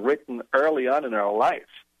been written early on in our life.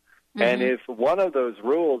 And if one of those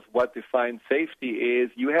rules, what defines safety, is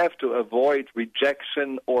you have to avoid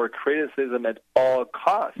rejection or criticism at all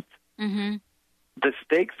costs, the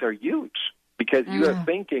stakes are huge, because you are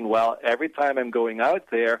thinking, well, every time I'm going out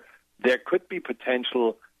there, there could be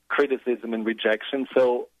potential criticism and rejection,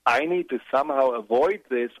 so I need to somehow avoid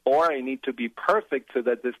this, or I need to be perfect so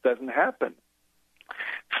that this doesn't happen.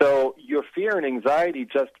 So your fear and anxiety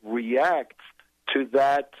just reacts to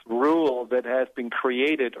that rule that has been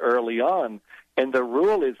created early on. And the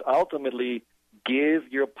rule is ultimately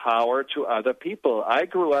give your power to other people. I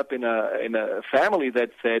grew up in a family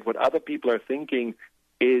that said what other people are thinking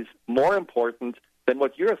is more important than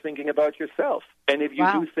what you're thinking about yourself. And if you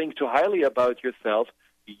do think too highly about yourself,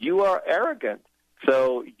 you are arrogant.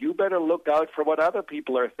 So you better look out for what other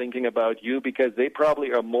people are thinking about you, because they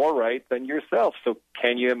probably are more right than yourself. So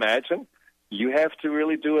can you imagine? You have to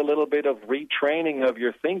really do a little bit of retraining of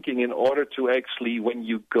your thinking in order to actually, when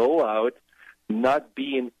you go out, not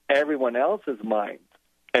be in everyone else's mind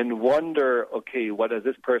and wonder, okay, what does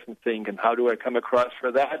this person think and how do I come across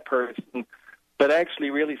for that person? But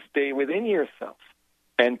actually really stay within yourself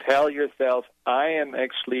and tell yourself, I am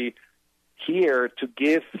actually here to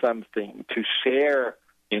give something, to share,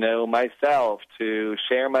 myself, to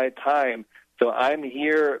share my time. So I'm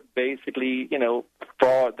here basically,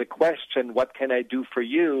 for the question, what can I do for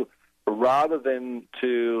you, rather than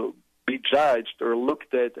to be judged or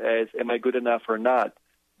looked at as, am I good enough or not?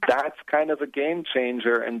 That's kind of a game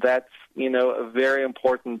changer, and that's, a very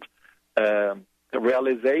important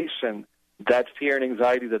realization that fear and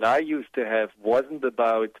anxiety that I used to have wasn't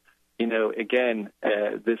about,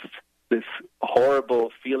 this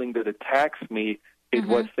horrible feeling that attacks me. It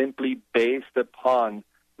was simply based upon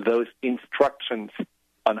those instructions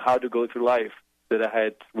on how to go through life that I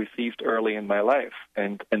had received early in my life.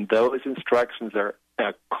 And those instructions are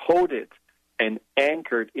coded and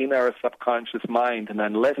anchored in our subconscious mind. And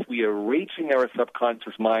unless we are reaching our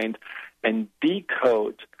subconscious mind and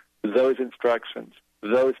decode those instructions,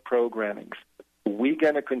 those programmings, we're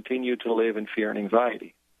going to continue to live in fear and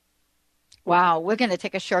anxiety. Wow, we're going to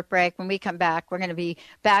take a short break. When we come back, we're going to be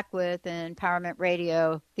back with Empowerment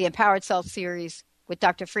Radio, the Empowered Self series with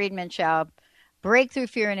Dr. Friedemann Schaub, Breakthrough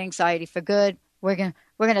Fear and Anxiety for Good. We're going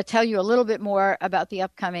to tell you a little bit more about the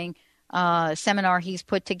upcoming seminar he's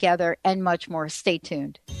put together and much more. Stay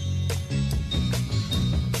tuned.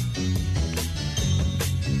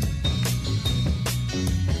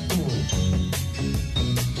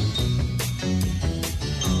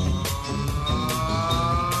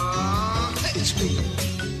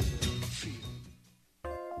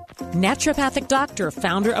 Naturopathic doctor,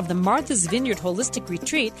 founder of the Martha's Vineyard Holistic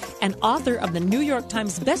Retreat, and author of the New York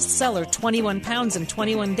Times bestseller 21 Pounds in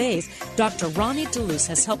 21 Days, Dr. Ronnie DeLuce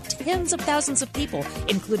has helped tens of thousands of people,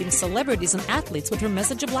 including celebrities and athletes, with her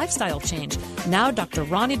message of lifestyle change. Now Dr.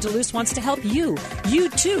 Ronnie DeLuce wants to help you. You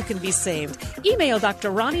too can be saved. Email Dr.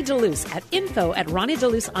 Ronnie DeLuce at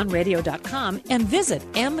info@ronniedeluceonradio.com and visit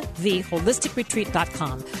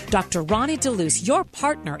mtheholisticretreat.com. Dr. Ronnie DeLuce, your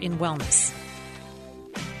partner in wellness.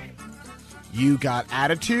 You got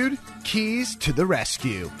attitude? Keys to the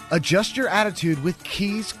rescue. Adjust your attitude with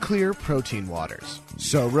Keys Clear Protein Waters.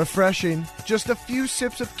 So refreshing. Just a few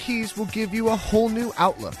sips of Keys will give you a whole new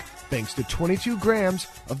outlook, thanks to 22 grams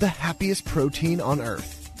of the happiest protein on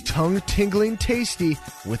earth. Tongue-tingling tasty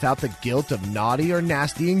without the guilt of naughty or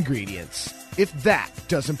nasty ingredients. If that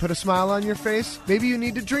doesn't put a smile on your face, maybe you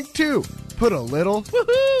need to drink too. Put a little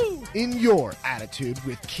woohoo in your attitude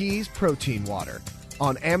with Keys Protein Water.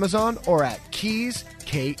 On Amazon or at Keys,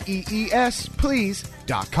 Kees,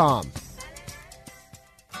 please.com.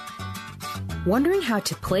 Wondering how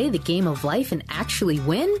to play the game of life and actually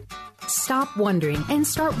win? Stop wondering and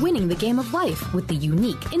start winning the game of life with the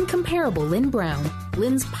unique, incomparable Lynn Brown.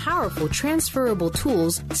 Lynn's powerful, transferable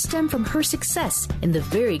tools stem from her success in the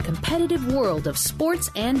very competitive world of sports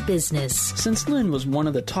and business. Since Lynn was one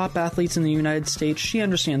of the top athletes in the United States, she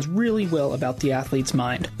understands really well about the athlete's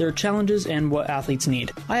mind, their challenges, and what athletes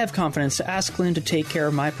need. I have confidence to ask Lynn to take care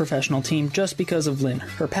of my professional team just because of Lynn,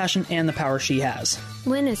 her passion, and the power she has.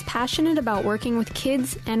 Lynn is passionate about working with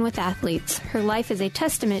kids and with athletes. Her life is a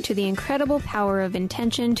testament to the incredible power of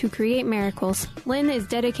intention to create miracles. Lynn is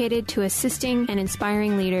dedicated to assisting and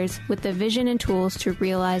inspiring leaders with the vision and tools to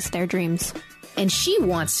realize their dreams. And she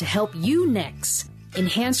wants to help you next.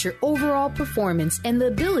 Enhance your overall performance and the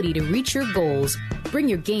ability to reach your goals. Bring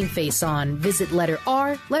your game face on. Visit letter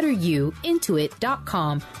R, letter U,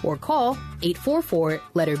 intuit.com or call 844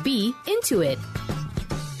 letter B, Intuit.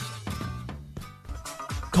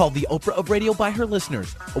 Called the Oprah of radio by her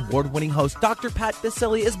listeners, award-winning host Dr. Pat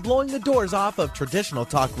Baccili is blowing the doors off of traditional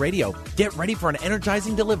talk radio. Get ready for an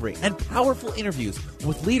energizing delivery and powerful interviews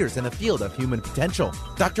with leaders in the field of human potential.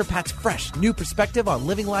 Dr. Pat's fresh, new perspective on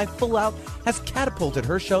living life full out has catapulted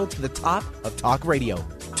her show to the top of talk radio.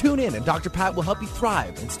 Tune in and Dr. Pat will help you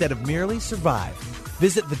thrive instead of merely survive.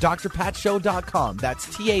 Visit thedrpatshow.com. That's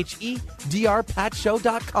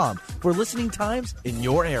THEDRPatshow.com for listening times in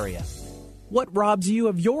your area. What robs you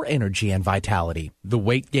of your energy and vitality? The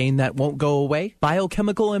weight gain that won't go away?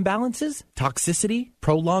 Biochemical imbalances? Toxicity?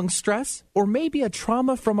 Prolonged stress? Or maybe a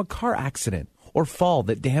trauma from a car accident? or fall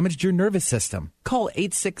that damaged your nervous system. Call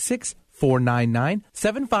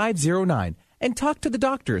 866-499-7509 and talk to the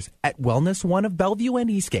doctors at Wellness One of Bellevue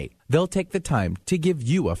and Eastgate. They'll take the time to give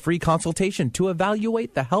you a free consultation to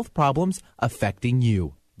evaluate the health problems affecting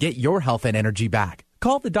you. Get your health and energy back.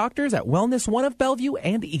 Call the doctors at Wellness One of Bellevue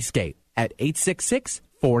and Eastgate at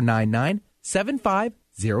 866-499-7509.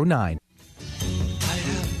 I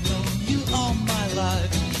have known you all my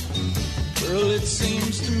life. Girl, it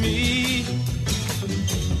seems to me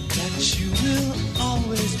that you will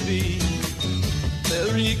always be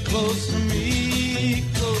very close to me,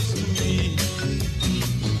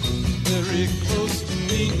 very close to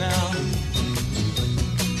me now.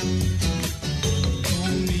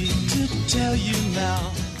 No need to tell you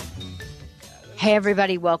now. Hey,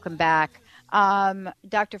 everybody, welcome back.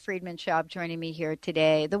 Dr. Friedemann Schaub joining me here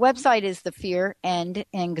today. The website is the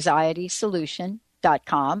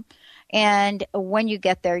fearandanxietysolution.com. And when you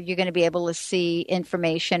get there, you're going to be able to see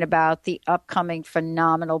information about the upcoming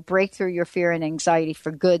phenomenal Breakthrough Your Fear and Anxiety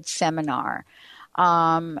for Good seminar.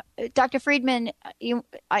 Dr. Friedemann,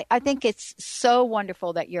 I think it's so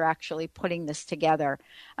wonderful that you're actually putting this together.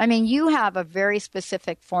 I mean, you have a very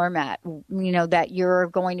specific format, that you're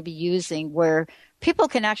going to be using where people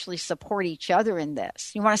can actually support each other in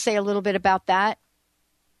this. You want to say a little bit about that?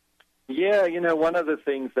 Yeah, one of the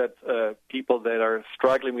things that people that are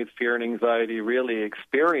struggling with fear and anxiety really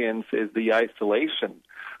experience is the isolation.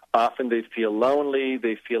 Often they feel lonely,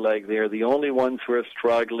 they feel like they're the only ones who are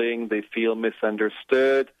struggling, they feel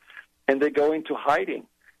misunderstood, and they go into hiding.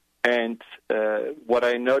 And what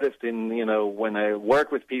I noticed when I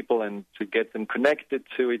work with people and to get them connected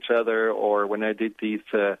to each other, or when I did these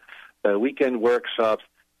weekend workshops,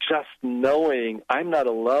 just knowing I'm not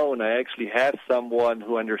alone, I actually have someone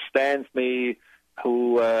who understands me,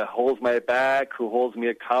 who holds my back, who holds me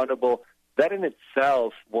accountable, that in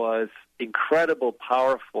itself was incredible,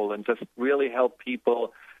 powerful, and just really helped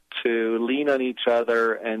people to lean on each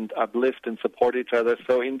other and uplift and support each other.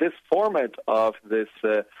 So in this format of this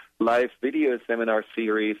live video seminar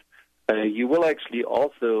series, you will actually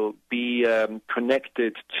also be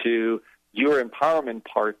connected to your empowerment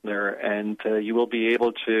partner, and you will be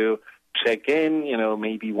able to check in,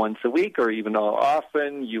 maybe once a week or even more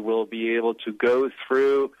often. You will be able to go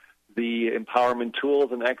through the empowerment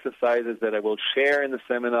tools and exercises that I will share in the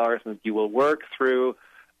seminars, and you will work through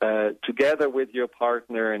together with your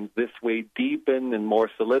partner, and this way deepen and more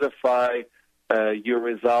solidify your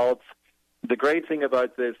results. The great thing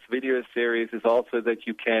about this video series is also that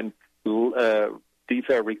you can these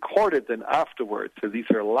are recorded then afterwards, so these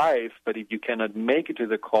are live, but if you cannot make it to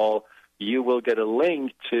the call, you will get a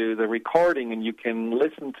link to the recording, and you can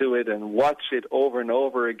listen to it and watch it over and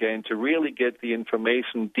over again to really get the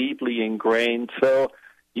information deeply ingrained. So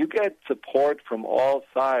you get support from all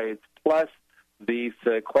sides, plus these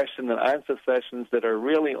question and answer sessions that are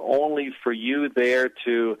really only for you there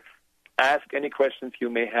to ask any questions you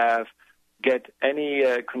may have, get any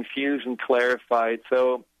confusion clarified.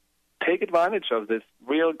 So take advantage of this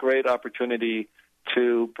real great opportunity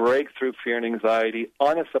to break through fear and anxiety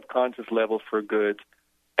on a subconscious level for good,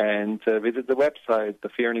 and visit the website,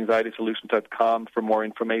 thefearandanxietysolution.com, for more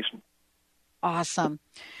information. Awesome.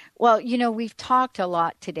 Well, we've talked a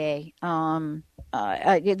lot today. There are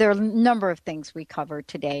a number of things we covered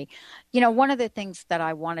today. One of the things that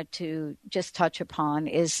I wanted to just touch upon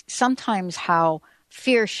is sometimes how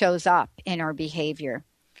fear shows up in our behavior.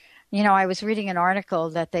 I was reading an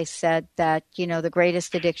article that they said that, the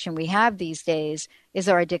greatest addiction we have these days is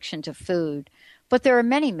our addiction to food. But there are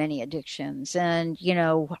many, many addictions. And,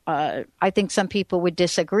 I think some people would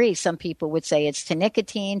disagree. Some people would say it's to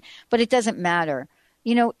nicotine, but it doesn't matter.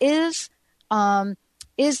 Is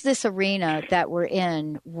this arena that we're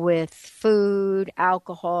in with food,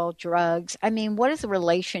 alcohol, drugs? I mean, what is the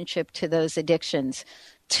relationship to those addictions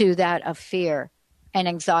to that of fear and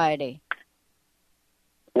anxiety?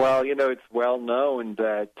 Well, it's well known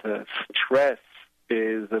that stress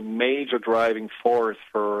is a major driving force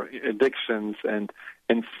for addictions, and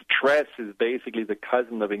stress is basically the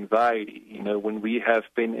cousin of anxiety. When we have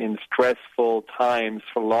been in stressful times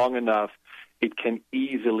for long enough, it can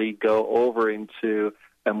easily go over into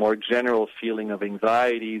a more general feeling of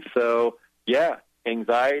anxiety. So, yeah,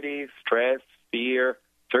 anxiety, stress, fear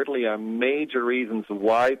certainly are major reasons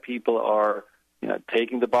why people are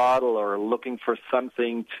taking the bottle or looking for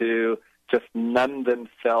something to just numb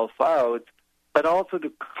themselves out, but also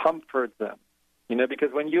to comfort them.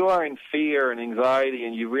 Because when you are in fear and anxiety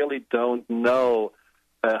and you really don't know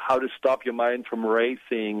how to stop your mind from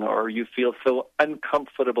racing, or you feel so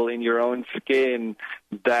uncomfortable in your own skin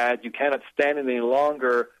that you cannot stand it any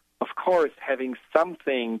longer, of course, having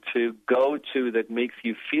something to go to that makes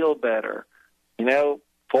you feel better.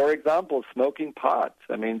 For example, smoking pot.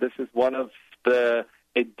 I mean, this is one of the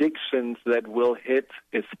addictions that will hit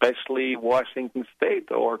especially Washington State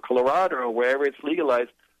or Colorado or wherever it's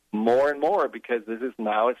legalized more and more, because this is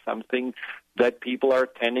now something that people are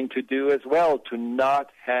tending to do as well, to not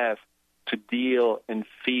have to deal and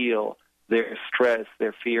feel their stress,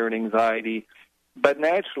 their fear and anxiety. But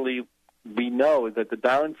naturally, we know that the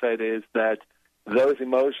downside is that those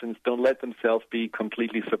emotions don't let themselves be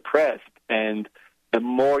completely suppressed. And the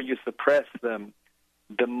more you suppress them,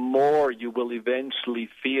 the more you will eventually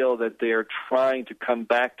feel that they're trying to come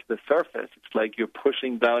back to the surface. It's like you're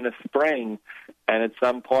pushing down a spring, and at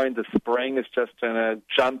some point the spring is just going to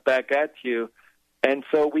jump back at you. And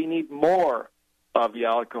so we need more of the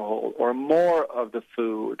alcohol or more of the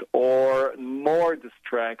food or more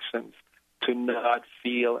distractions to not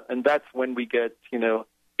feel. And that's when we get,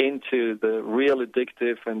 into the real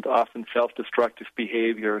addictive and often self-destructive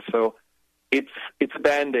behavior. So it's a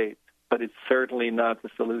Band-Aid, but it's certainly not the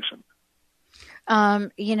solution.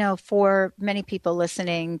 For many people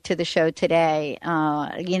listening to the show today,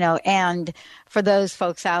 and for those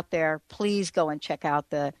folks out there, please go and check out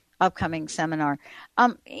the upcoming seminar.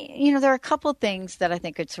 There are a couple things that I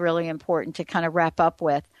think it's really important to kind of wrap up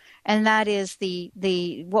with, and that is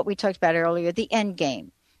the what we talked about earlier, the end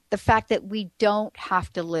game. The fact that we don't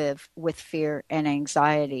have to live with fear and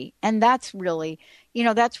anxiety. And that's really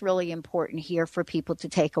important here for people to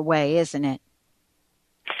take away, isn't it?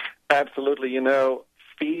 Absolutely.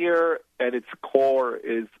 Fear at its core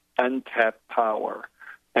is untapped power.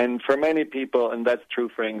 And for many people, and that's true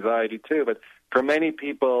for anxiety too, but for many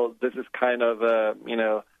people, this is kind of a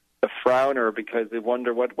frowner, because they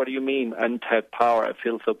wonder, what do you mean, untapped power? I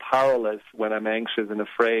feel so powerless when I'm anxious and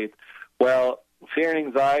afraid. Well, fear and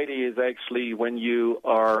anxiety is actually when you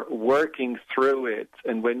are working through it,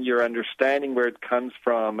 and when you're understanding where it comes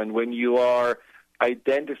from, and when you are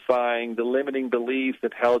identifying the limiting beliefs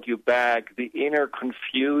that held you back, the inner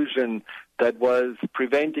confusion that was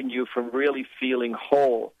preventing you from really feeling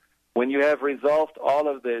whole. When you have resolved all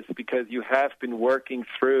of this because you have been working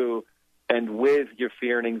through and with your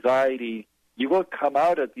fear and anxiety, you will come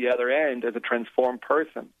out at the other end as a transformed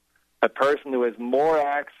person. A person who has more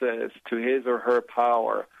access to his or her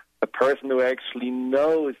power, a person who actually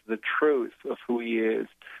knows the truth of who he is,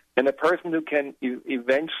 and a person who can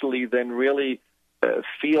eventually then really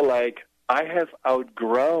feel like, I have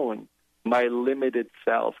outgrown my limited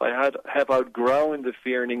self. I have outgrown the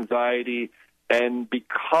fear and anxiety, and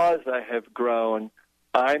because I have grown,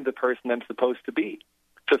 I'm the person I'm supposed to be.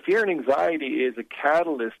 So fear and anxiety is a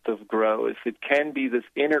catalyst of growth. It can be this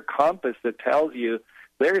inner compass that tells you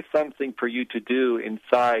there is something for you to do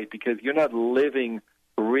inside, because you're not living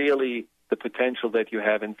really the potential that you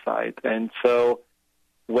have inside. And so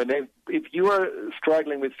if you are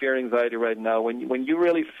struggling with fear and anxiety right now, when you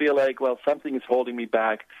really feel like, well, something is holding me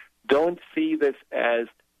back, don't see this as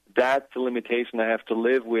that's a limitation I have to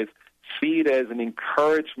live with. See it as an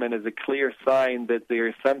encouragement, as a clear sign that there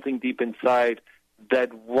is something deep inside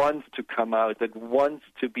that wants to come out, that wants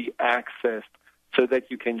to be accessed, so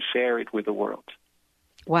that you can share it with the world.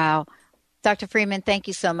 Wow. Dr. Friedemann, thank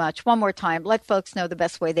you so much. One more time, let folks know the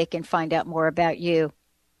best way they can find out more about you.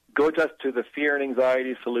 Go just to the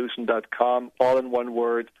fearandanxietysolution.com, all in one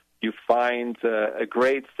word. You find a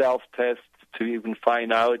great self-test to even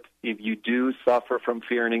find out if you do suffer from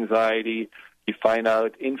fear and anxiety. You find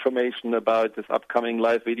out information about this upcoming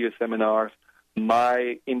live video seminars,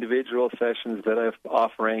 my individual sessions that I'm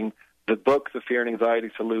offering, the book, The Fear and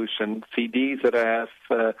Anxiety Solution, CDs that I have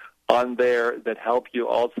on there that help you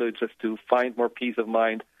also just to find more peace of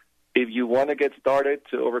mind. If you want to get started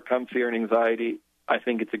to overcome fear and anxiety, I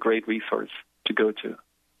think it's a great resource to go to.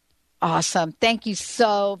 Awesome. Thank you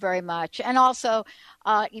so very much. And also,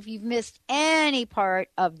 if you've missed any part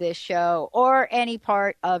of this show or any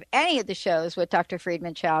part of any of the shows with Dr.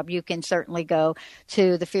 Friedemann Schaub, you can certainly go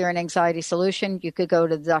to the Fear and Anxiety Solution. You could go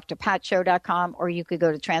to drpatshow.com, or you could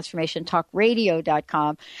go to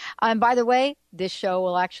transformationtalkradio.com. And by the way, this show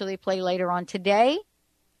will actually play later on today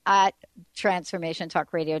at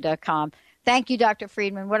transformationtalkradio.com. Thank you, Dr.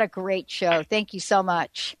 Friedemann. What a great show. Thank you so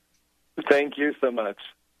much. Thank you so much.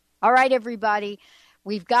 All right, everybody.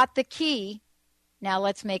 We've got the key. Now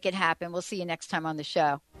let's make it happen. We'll see you next time on the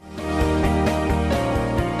show.